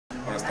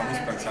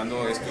estamos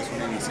pensando, esto es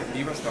una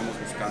iniciativa, estamos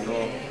buscando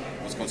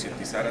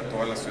concientizar a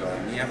toda la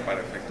ciudadanía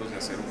para efectos de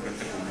hacer un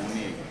frente común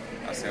y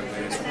hacer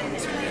de su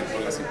conocimiento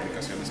las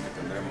implicaciones que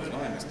tendremos, ¿no?,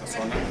 en esta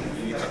zona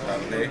y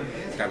tratar de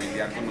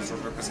cabildear con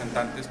nuestros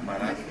representantes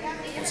para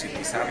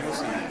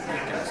concientizarlos y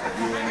que nos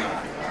ayuden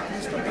a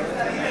tratar de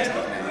frenar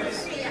estas medidas.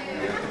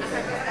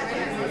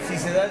 Si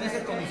se dan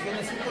esas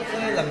condiciones, ¿sí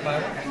procede el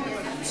amparo?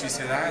 Si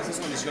se da esas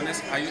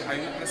condiciones, hay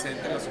un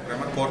precedente en la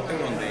Suprema Corte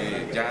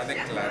donde ya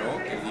declaró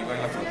que el IVA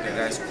en la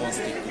frontera es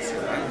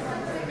constitucional.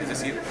 Es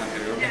decir,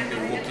 anteriormente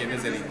hubo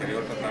quienes del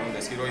interior trataron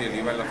de decir, oye, el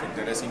IVA en la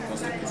frontera es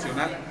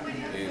inconstitucional.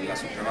 La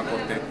Suprema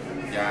Corte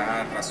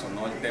ya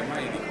razonó el tema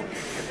y dijo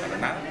que para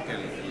nada, que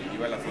el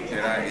IVA en la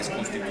frontera es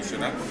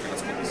constitucional porque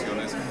las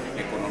condiciones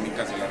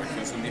económicas de la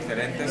región son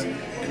diferentes.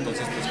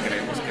 Entonces, pues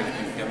creemos que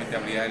definitivamente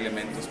habría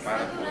elementos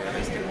para poder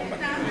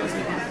combatirlo desde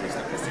el punto de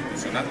vista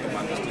constitucional,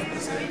 tomando estos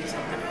precedentes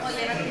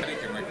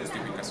anteriores. Que no hay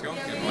justificación,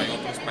 que no hay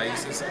otros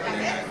países,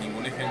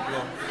 ningún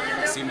ejemplo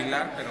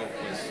similar, pero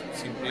pues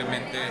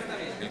simplemente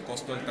el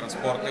costo del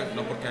transporte,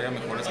 no porque haya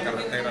mejores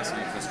carreteras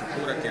y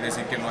infraestructura, quiere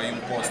decir que no hay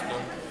un costo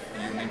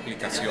y una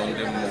implicación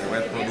de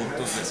mover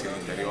productos desde el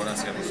interior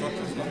hacia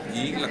nosotros, ¿no?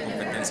 Y la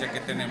competencia que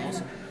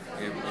tenemos,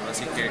 ahora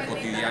sí que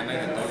cotidiana y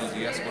de todos los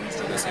días con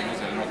nuestros vecinos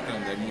del norte,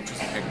 donde hay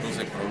muchos ejemplos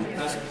de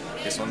productos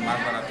que son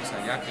más baratos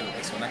allá que lo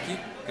que son aquí,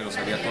 que los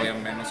haría todavía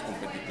menos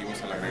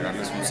competitivos al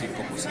agregarles un 5%.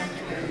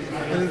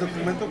 En el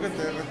documento que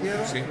te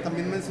refiero, sí,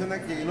 también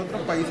menciona que en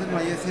otros países no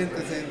hay ese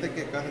antecedente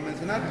que acabas de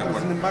mencionar, pero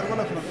sin embargo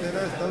la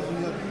frontera de Estados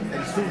Unidos,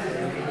 el sur,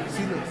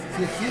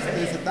 sí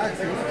existe ese tax,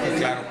 ¿no?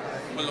 Claro.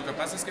 Pues lo que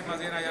pasa es que más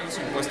bien allá los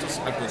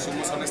impuestos al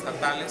consumo son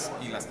estatales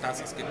y las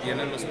tasas que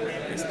tienen los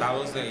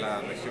estados de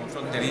la región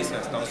fronteriza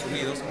de Estados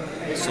Unidos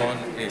son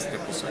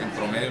pues en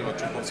promedio el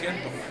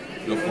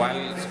 8%, lo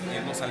cual si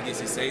irnos al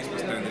 16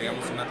 pues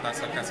tendríamos una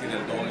tasa casi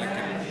del doble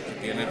que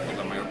tienen pues,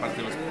 la mayor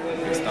parte de los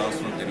estados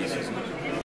fronterizos, ¿no?